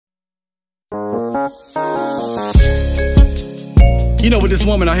You know, with this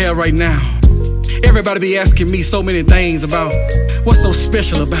woman I have right now, everybody be asking me so many things about what's so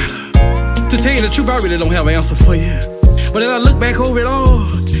special about her. To tell you the truth, I really don't have an answer for you. But as I look back over it all,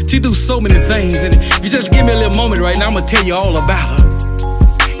 she do so many things. And if you just give me a little moment right now, I'm gonna tell you all about her.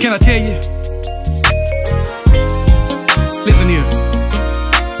 Can I tell you? Listen here.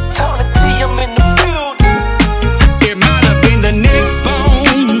 It might have been the neck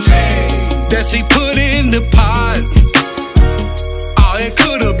bones that she put in the pot. Or it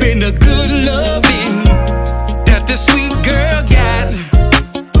could have been the good loving that the sweet girl got.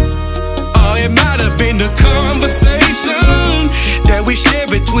 Or it might have been the conversation that we share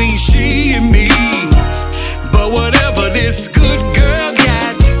between she and me. But whatever this good girl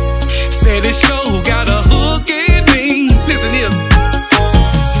got, said it sure got a hook in me. Listen here.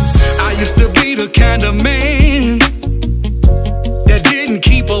 I used to be the kind of man that didn't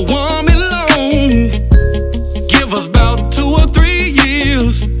keep a woman long. Give us about 2 or 3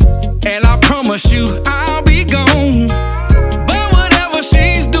 years, and I promise you I'll be gone. But whatever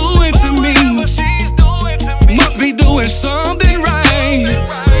she's doing to me must be doing something right.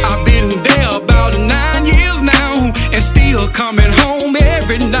 I've been there about 9 years now, and still coming home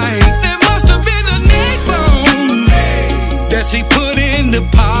every night. It must have been the neck bone that she put in the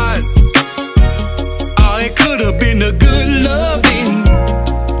pot. Or it could have been the good loving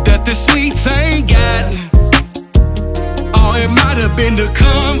that the sweet thing got. Or it might have been the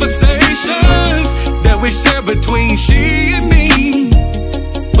conversations that we share between she and me.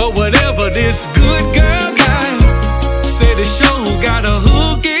 But whatever this good girl got, said it sure got a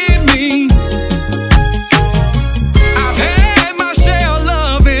hook in me. I've had my share of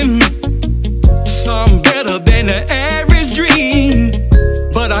loving, some better than the average dream.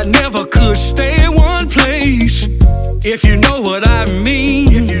 But I never could stay in one place, if you know what I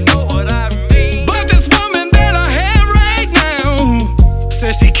mean. But this woman that I have right now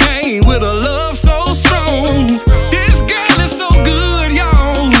says she came with a love so strong. This girl is so good,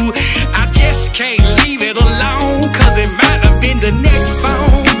 y'all, I just can't leave it alone. Cause it might have been the neck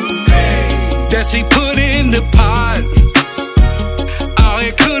bone that she put in the pot. Or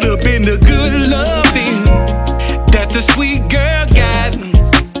it could have been the good loving that the sweet girl got.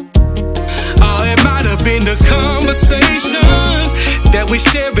 Or it might have been the conversations that we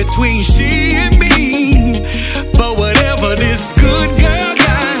share between she and me. But whatever this good girl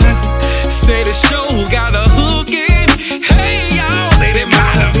got, said it sure got a hook in. Hey y'all, said it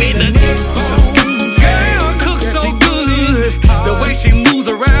might have been the neck bone. Girl cooks so good, the way she moves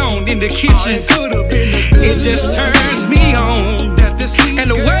around in the kitchen, it just turns me on. And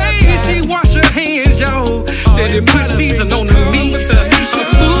the way she wash her hands, y'all, that it put season on the meat. Her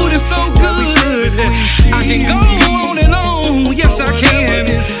food is so good, I can go